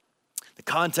 The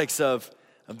context of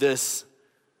this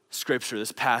scripture,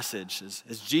 this passage,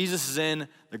 is Jesus is in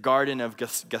the Garden of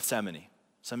Gethsemane.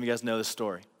 Some of you guys know this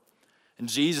story. And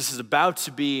Jesus is about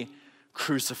to be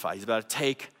crucified. He's about to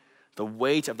take the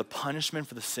weight of the punishment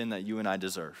for the sin that you and I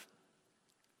deserve.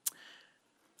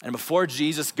 And before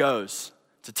Jesus goes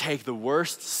to take the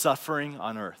worst suffering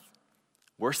on earth,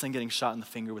 worse than getting shot in the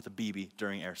finger with a BB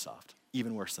during airsoft,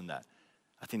 even worse than that.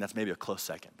 I think that's maybe a close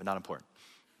second, but not important.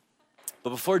 But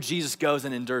before Jesus goes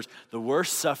and endures the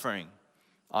worst suffering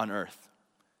on earth,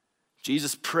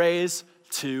 Jesus prays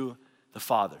to the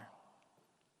Father.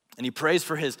 And he prays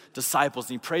for his disciples,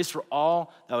 and he prays for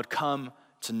all that would come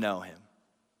to know him,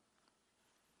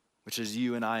 which is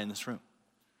you and I in this room.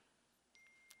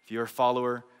 If you're a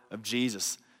follower of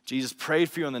Jesus, Jesus prayed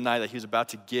for you on the night that he was about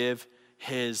to give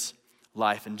his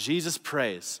life. And Jesus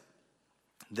prays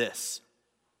this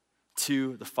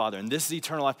to the Father. And this is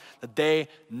eternal life, that they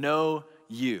know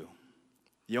you,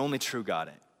 the only true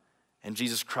God, and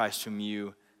Jesus Christ, whom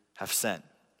you have sent.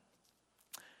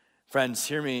 Friends,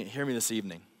 hear me this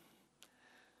evening.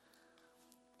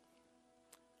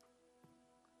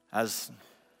 As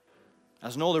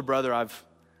an older brother, I've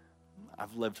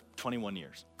lived 21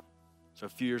 years. So a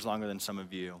few years longer than some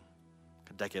of you,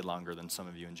 a decade longer than some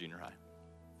of you in junior high.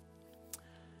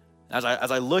 As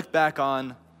I look back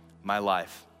on my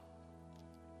life,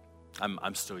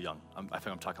 I'm still young. I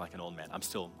think I'm talking like an old man. I'm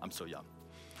still young.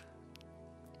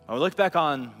 When I look back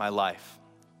on my life,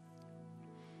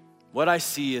 what I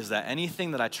see is that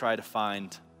anything that I try to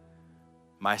find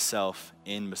myself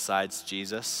in besides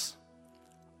Jesus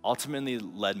ultimately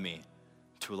led me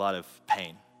to a lot of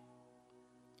pain,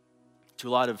 to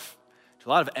a lot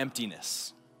of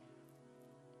emptiness,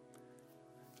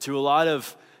 to a lot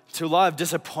of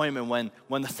disappointment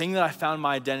when the thing that I found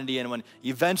my identity in, when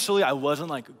eventually I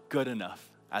wasn't like good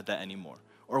enough at that anymore,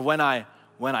 or when I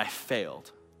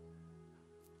failed,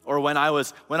 Or when I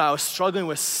was struggling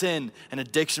with sin and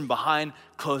addiction behind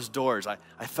closed doors, I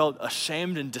felt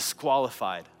ashamed and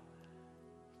disqualified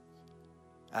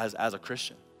as a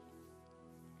Christian.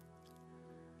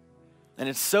 And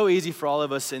it's so easy for all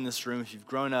of us in this room, if you've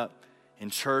grown up in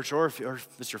church or if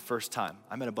it's your first time.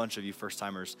 I met a bunch of you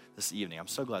first-timers this evening. I'm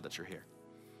so glad that you're here.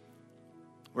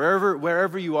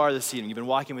 Wherever you are this evening, you've been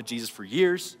walking with Jesus for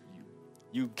years.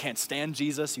 You can't stand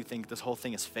Jesus. You think this whole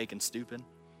thing is fake and stupid.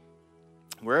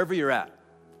 Wherever you're at,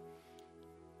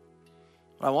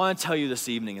 what I want to tell you this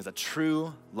evening is that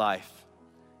true life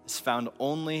is found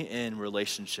only in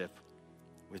relationship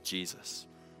with Jesus.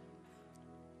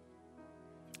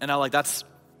 And that's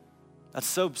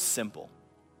so simple.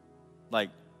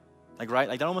 Right?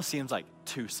 Like that almost seems like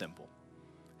too simple.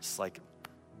 It's like,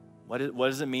 what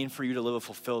does it mean for you to live a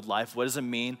fulfilled life? What does it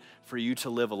mean for you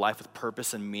to live a life with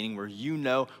purpose and meaning where you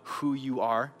know who you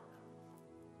are?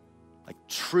 Like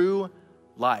true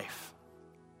life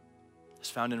is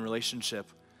found in relationship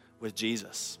with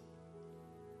Jesus.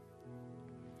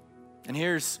 And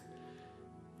here's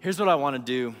what I want to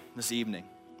do this evening.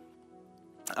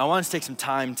 I want us to take some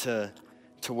time to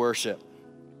worship.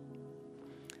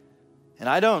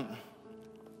 And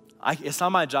it's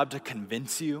not my job to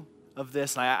convince you of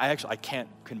this. And I can't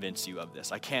convince you of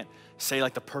this. I can't say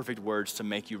like the perfect words to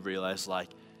make you realize like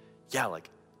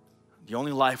the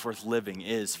only life worth living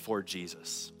is for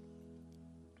Jesus.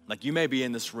 Like you may be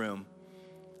in this room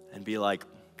and be like,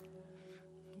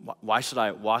 why should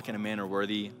I walk in a manner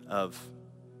worthy of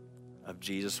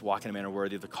Jesus, walk in a manner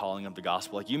worthy of the calling of the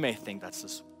gospel? Like you may think that's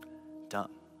just dumb.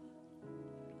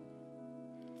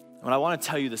 What I want to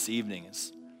tell you this evening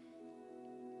is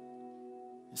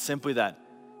simply that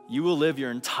you will live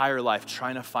your entire life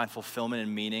trying to find fulfillment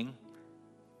and meaning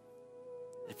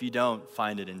if you don't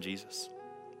find it in Jesus.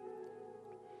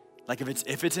 Like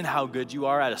if it's in how good you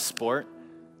are at a sport,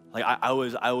 like I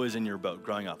was in your boat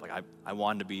growing up. Like I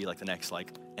wanted to be like the next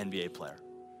like NBA player.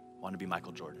 I wanted to be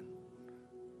Michael Jordan.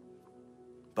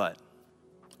 But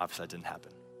obviously that didn't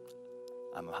happen.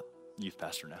 I'm a youth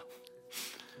pastor now.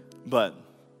 But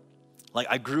like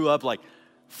I grew up like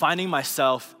finding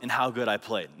myself in how good I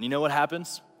played. And you know what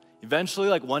happens? Eventually,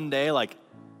 like one day, like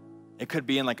it could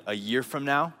be in like a year from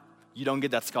now, you don't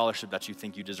get that scholarship that you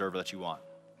think you deserve or that you want.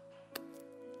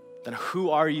 Then who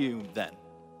are you then?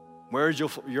 Where is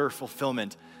your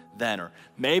fulfillment then? Or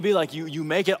maybe like you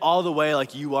make it all the way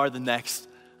like you are the next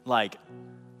like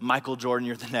Michael Jordan,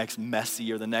 you're the next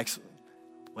Messi or the next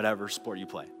whatever sport you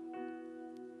play.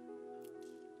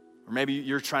 Or maybe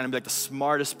you're trying to be like the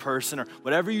smartest person or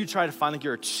whatever you try to find like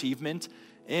your achievement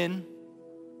in.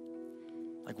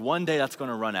 Like one day that's going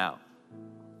to run out.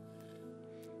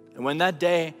 And when that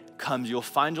day comes, you'll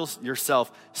find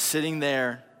yourself sitting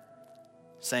there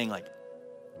saying like,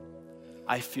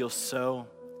 I feel so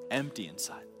empty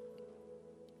inside.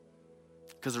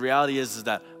 Because the reality is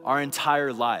that our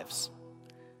entire lives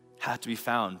have to be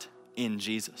found in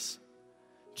Jesus.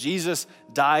 Jesus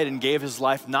died and gave his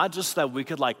life not just so that we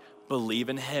could like believe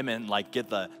in him and like get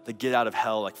the get out of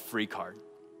hell like free card.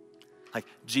 Like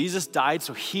Jesus died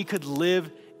so he could live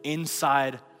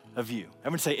inside of you.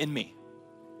 Everyone say in me.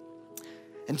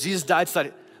 And Jesus died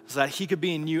so that he could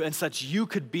be in you and so that you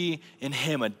could be in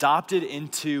him, adopted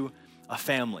into a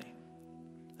family.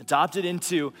 Adopted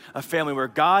into a family where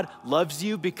God loves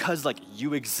you because like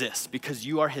you exist, because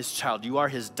you are his child, you are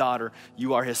his daughter,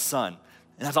 you are his son.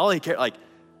 And that's all he cares. Like,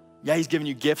 yeah, he's given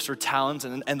you gifts or talents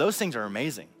and those things are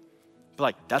amazing. But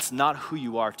like, that's not who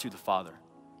you are to the Father.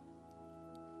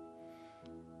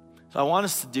 So I want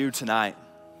us to do tonight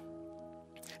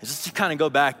is just to kind of go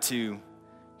back to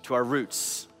our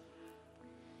roots,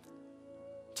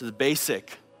 to the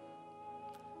basic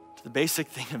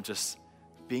thing of just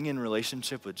being in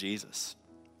relationship with Jesus.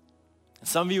 And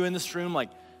some of you in this room, like,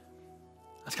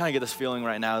 I just kind of get this feeling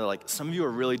right now that like some of you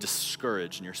are really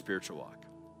discouraged in your spiritual walk.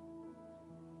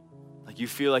 Like you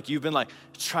feel like you've been like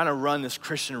trying to run this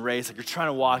Christian race, like you're trying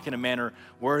to walk in a manner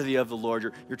worthy of the Lord.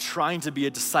 You're trying to be a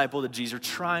disciple to Jesus. You're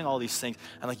trying all these things,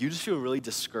 and like you just feel really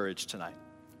discouraged tonight.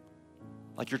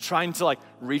 Like you're trying to like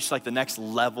reach like the next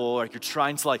level, like you're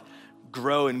trying to like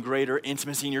grow in greater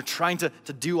intimacy, and you're trying to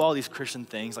do all these Christian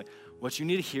things. Like what you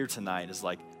need to hear tonight is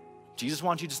like Jesus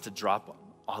wants you just to drop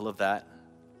all of that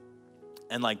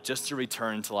and like just to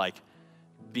return to like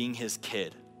being his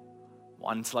kid,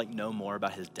 wanting to like know more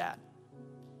about his dad.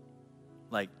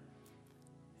 Like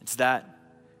it's that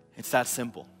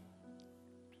simple.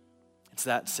 It's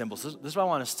that simple. So this is what I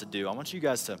want us to do. I want you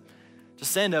guys to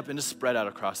just stand up and just spread out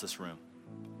across this room.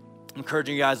 I'm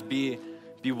encouraging you guys, be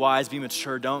wise, be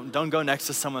mature. Don't go next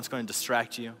to someone that's going to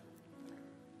distract you.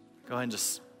 Go ahead and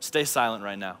just stay silent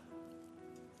right now.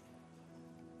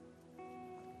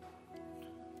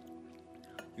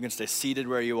 You can stay seated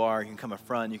where you are. You can come up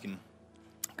front. You can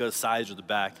go to the sides or the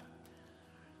back.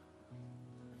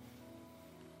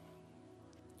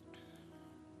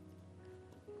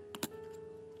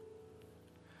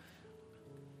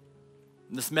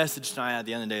 This message tonight at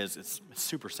the end of the day is it's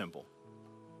super simple.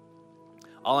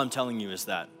 All I'm telling you is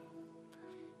that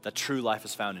true life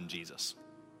is found in Jesus.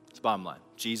 It's the bottom line.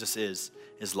 Jesus is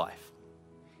life.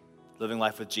 Living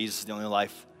life with Jesus is the only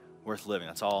life worth living.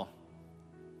 That's all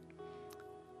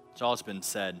that's been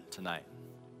said tonight.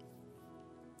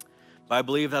 But I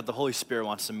believe that the Holy Spirit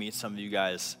wants to meet some of you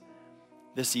guys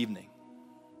this evening.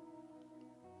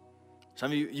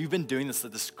 Some of you, you've been doing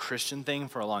this Christian thing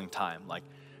for a long time, like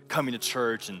coming to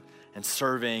church and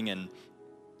serving and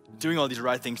doing all these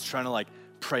right things, trying to like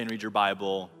pray and read your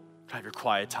Bible, have your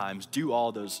quiet times, do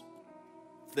all those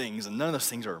things. And none of those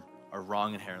things are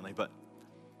wrong inherently, but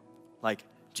like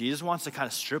Jesus wants to kind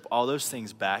of strip all those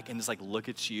things back and just like look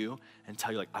at you and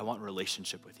tell you like, I want a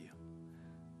relationship with you.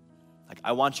 Like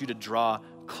I want you to draw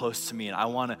close to me and I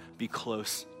want to be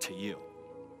close to you.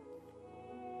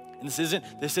 And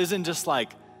this isn't just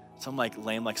like some like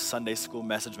lame like Sunday school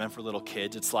message meant for little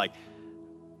kids. It's like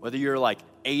whether you're like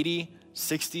 80,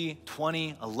 60,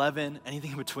 20, 11,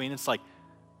 anything in between, it's like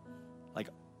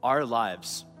our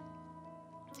lives,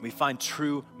 we find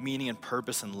true meaning and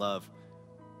purpose and love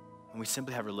when we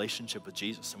simply have a relationship with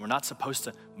Jesus. And we're not supposed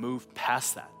to move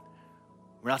past that.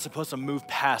 We're not supposed to move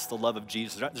past the love of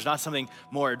Jesus. There's not something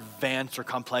more advanced or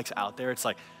complex out there. It's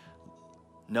like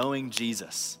knowing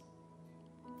Jesus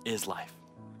is life.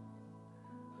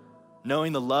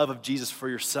 Knowing the love of Jesus for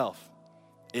yourself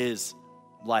is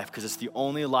life, because it's the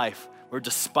only life where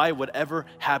despite whatever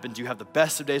happens, you have the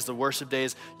best of days, the worst of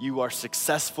days, you are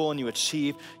successful and you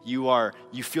achieve, you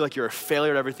feel like you're a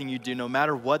failure at everything you do, no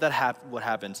matter what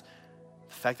happens,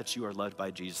 the fact that you are loved by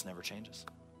Jesus never changes.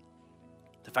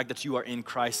 The fact that you are in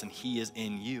Christ and he is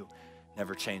in you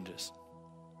never changes.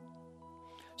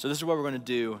 So this is what we're going to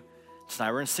do tonight.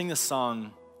 We're going to sing this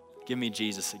song, Give Me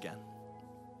Jesus Again.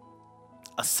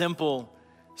 A simple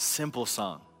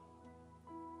song.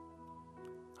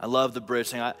 I love the bridge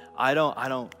saying, I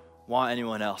don't want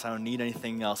anyone else. I don't need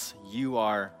anything else. You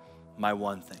are my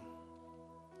one thing.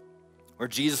 Or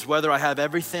Jesus, whether I have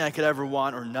everything I could ever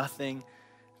want or nothing,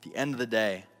 at the end of the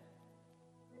day,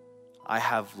 I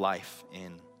have life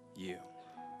in you.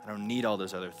 I don't need all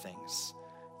those other things.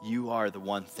 You are the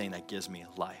one thing that gives me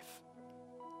life.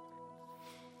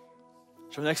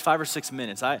 So for the next 5 or 6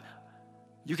 minutes,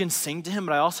 you can sing to him,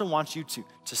 but I also want you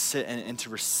to sit and to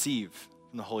receive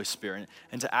from the Holy Spirit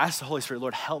and to ask the Holy Spirit,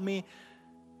 Lord, help me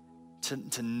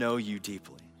to know you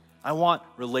deeply. I want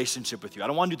relationship with you. I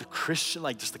don't want to do the Christian,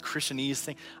 like just the Christianese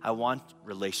thing. I want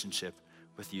relationship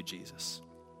with you, Jesus.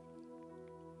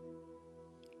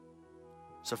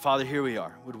 So Father, here we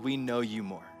are. Would we know you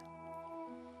more?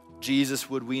 Jesus,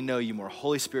 would we know you more?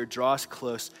 Holy Spirit, draw us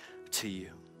close to you.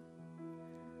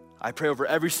 I pray over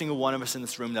every single one of us in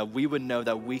this room that we would know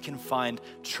that we can find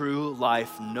true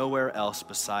life nowhere else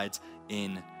besides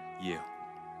in you.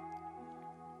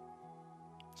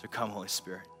 So come, Holy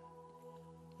Spirit,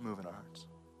 move in our hearts.